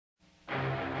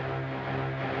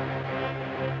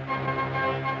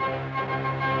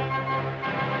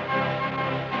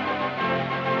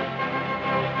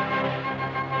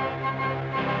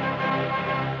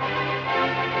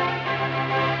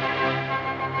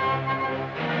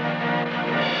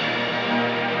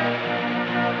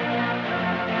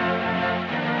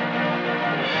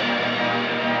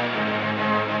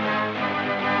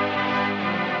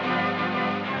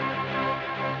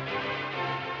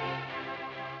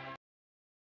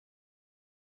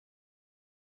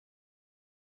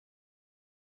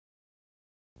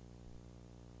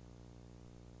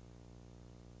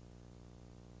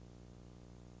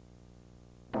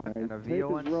and a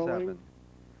VO and 7.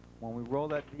 When we roll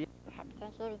that VO... Happy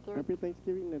Thanksgiving, dude. Happy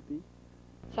Thanksgiving, Nettie.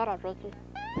 Shut up, Ricky.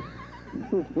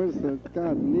 Where's the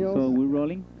God, Neil? So we're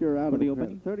rolling You're out for of the it.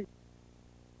 opening? 30.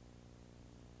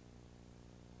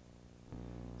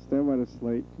 Stand by the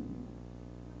slate.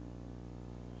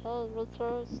 Hey,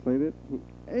 Richard. Slate it.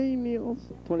 Hey, Niels.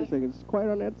 20 seconds.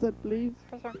 Quiet on that set, please.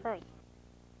 Who's on first?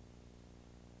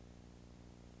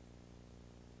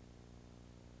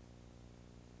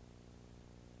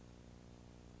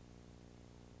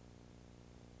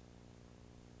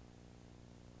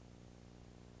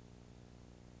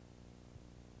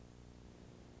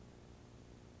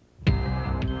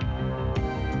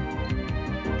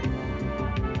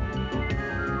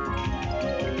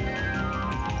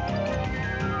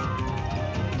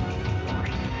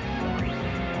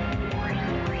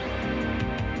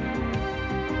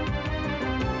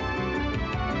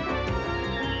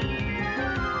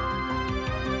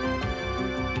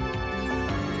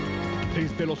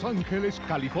 Desde Los Ángeles,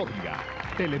 California,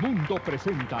 Telemundo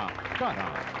presenta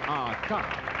Cara a Cara.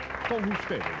 Con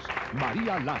ustedes,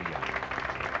 Maria Laria.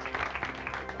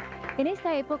 En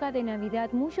esta época de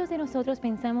Navidad, muchos de nosotros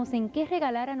pensamos en qué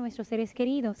regalar a nuestros seres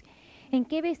queridos, en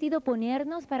qué vestido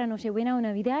ponernos para Nochebuena o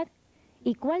Navidad,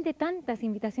 y cuál de tantas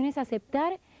invitaciones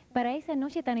aceptar para esa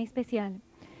noche tan especial.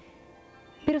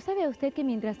 Pero ¿sabe usted que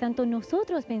mientras tanto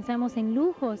nosotros pensamos en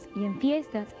lujos y en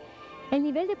fiestas, el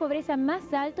nivel de pobreza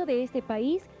más alto de este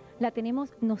país la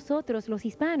tenemos nosotros, los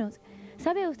hispanos?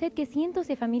 ¿Sabe usted que cientos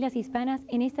de familias hispanas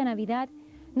en esta Navidad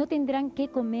no tendrán qué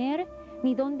comer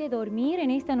ni dónde dormir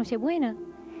en esta Nochebuena?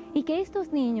 Y que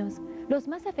estos niños, los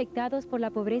más afectados por la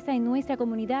pobreza en nuestra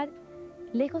comunidad,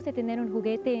 lejos de tener un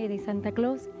juguete de Santa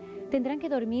Claus, tendrán que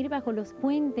dormir bajo los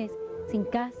puentes, sin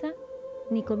casa,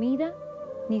 ni comida,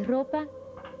 ni ropa,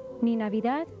 ni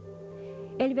Navidad.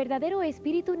 El verdadero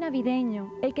espíritu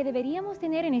navideño, el que deberíamos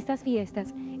tener en estas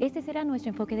fiestas, este será nuestro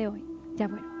enfoque de hoy. Ya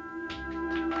bueno.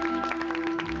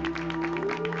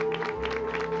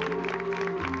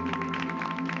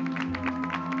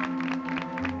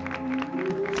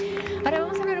 Ahora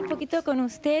vamos a hablar un poquito con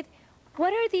usted. What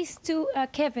are these two,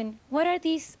 Kevin, what are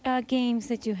these games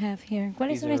that you have here?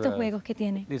 ¿Cuáles son estos juegos que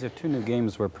tiene? These are two new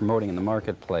games we're promoting in the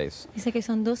marketplace. Dice que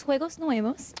son dos juegos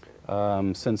nuevos.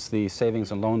 Since the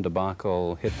savings and loan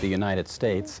debacle hit the United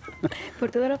States, Por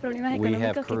todos los problemas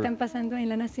económicos que están pasando en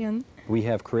la nación, we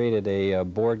have created a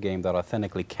board game that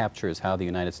authentically captures how the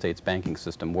United States banking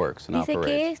system works and dice operates.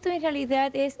 que esto en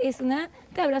realidad es una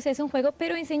tabla, o sea, es un juego,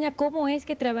 pero enseña cómo es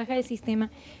que trabaja el sistema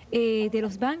de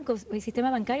los bancos, el sistema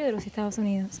bancario de los Estados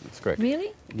Unidos. That's correct.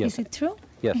 Really? Yes. Is it true?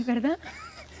 Yes. ¿Es verdad?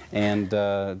 And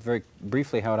very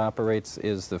briefly, how it operates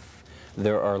is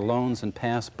there are loans and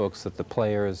passbooks that the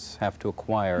players have to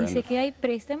acquire. Dice que hay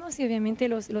préstamos y obviamente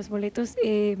los boletos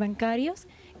bancarios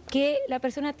que la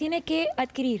persona tiene que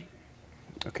adquirir.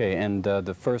 Okay, and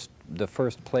the first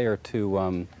player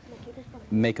to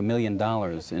make $1 million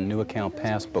in new account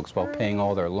passbooks while paying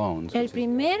all their loans. El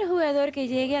primer jugador que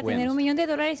llegue a tener $1 millón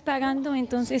pagando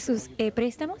entonces sus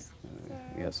préstamos,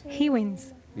 yes. he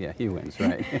wins. Yeah, he wins,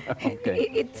 right? Okay.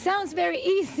 It sounds very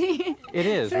easy. It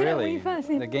is, Suena really. muy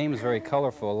fácil. The game is very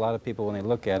colorful. A lot of people, when they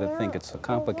look at it, think it's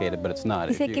complicated, but it's not.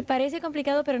 Dice que parece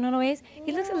complicado, pero no lo es.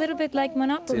 It looks a little bit like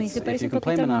Monopoly. Se If parece you un can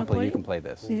play poquito a Monopoly, you Monopoly. can play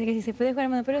this. Dice que si se puede jugar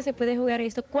Monopoly, se puede jugar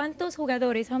esto. ¿Cuántos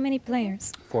jugadores? How many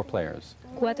players? 4 players.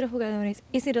 4 jugadores.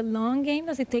 Is it a long game?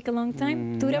 Does it take a long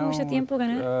time? ¿Dura mucho tiempo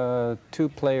ganar? 2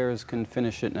 players can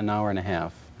finish it in an hour and a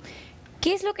half.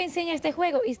 ¿Qué es lo que enseña este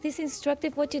juego? Is this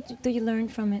instructive? What do you learn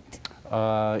from it?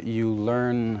 You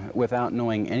learn without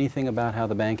knowing anything about how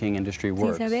the banking industry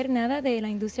works. Sin saber nada de la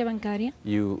industria bancaria.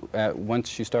 You,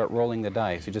 once you start rolling the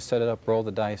dice, you just set it up, roll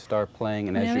the dice, start playing,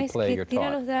 and as you play, you're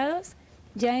tira taught. los dados,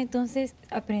 ya entonces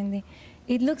aprende.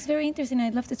 It looks very interesting.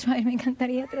 I'd love to try. Me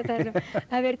encantaría tratarlo.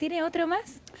 A ver, ¿tiene otro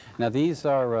más? Now these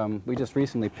are, we just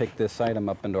recently picked this item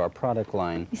up into our product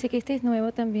line. Dice que este es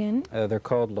nuevo también. They're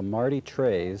called Limardee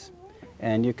Trays.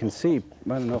 And you can see, I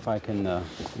don't know if I can,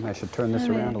 I should turn this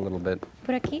around a little bit.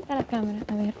 Por aquí a la cámara,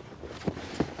 a ver.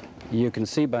 You can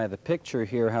see by the picture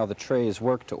here how the trays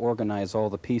work to organize all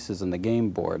the pieces in the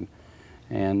game board.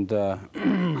 And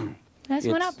That's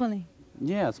Monopoly.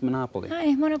 Yeah, it's Monopoly. Ah,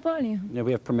 es Monopolio. Yeah,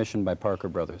 we have permission by Parker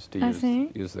Brothers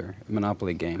to use their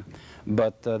Monopoly game.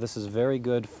 But this is very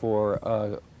good for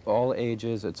all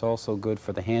ages. It's also good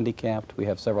for the handicapped. We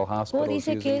have several hospitals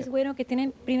dice que es bueno que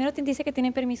tienen, primero dice que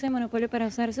tienen permiso de Monopolio para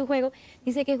usar su juego.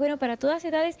 Dice que es bueno para todas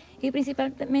edades y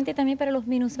principalmente también para los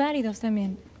minusválidos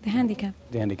también. the handicap.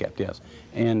 The handicapped, yes.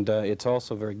 And it's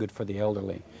also very good for the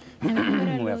elderly. También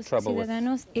para who have los trouble with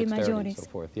ciudadanos dexterity and mayores, so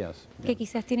forth, yes. que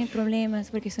quizás tienen problemas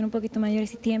porque son un poquito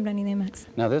mayores y tiemblan y demás.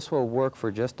 Now this will work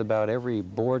for just about every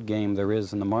board game there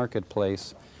is in the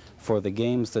marketplace. For the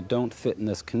games that don't fit in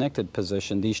this connected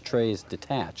position, these trays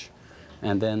detach.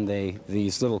 And then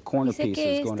these little corner Dice que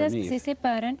pieces go estas se underneath.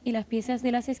 separan y las piezas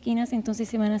de las esquinas entonces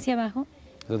se van hacia abajo.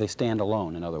 So they stand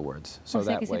alone, in other words. So O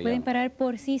sea that que se way, pueden parar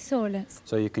por sí solas.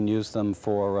 so you can use them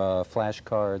for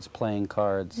flashcards, playing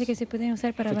cards. Así que se pueden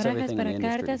usar para Fits barajas, everything in para the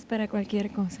industry. cartas, para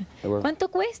cualquier cosa. They were- ¿Cuánto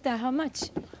cuesta? How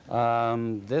much?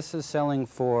 This is selling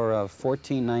for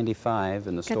 $14.95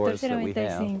 in the stores that we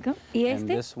have. $14.95. ¿Y And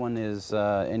este? this one is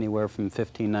anywhere from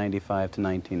 $15.95 to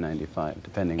 $19.95,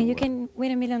 depending And on you what. can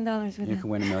win $1 million with You that. can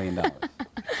win $1 million.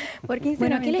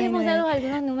 Bueno, aquí les hemos dado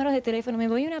algunos números de teléfono. Me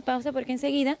voy a una pausa porque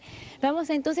enseguida vamos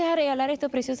entonces a regalar estos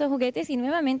preciosos juguetes y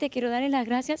nuevamente quiero darles las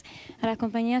gracias a las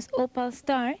compañías Opal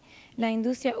Star, la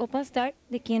industria Opal Star,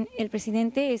 de quien el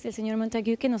presidente es el señor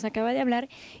Montague, que nos acaba de hablar,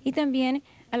 y también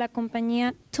a la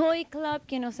compañía Toy Club,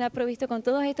 que nos ha provisto con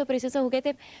todos estos preciosos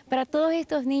juguetes para todos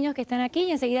estos niños que están aquí.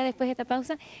 Y enseguida, después de esta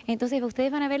pausa, entonces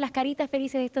ustedes van a ver las caritas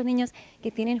felices de estos niños que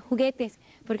tienen juguetes,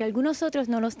 porque algunos otros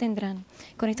no los tendrán.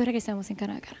 Con esto regresamos en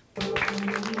Cara a Cara.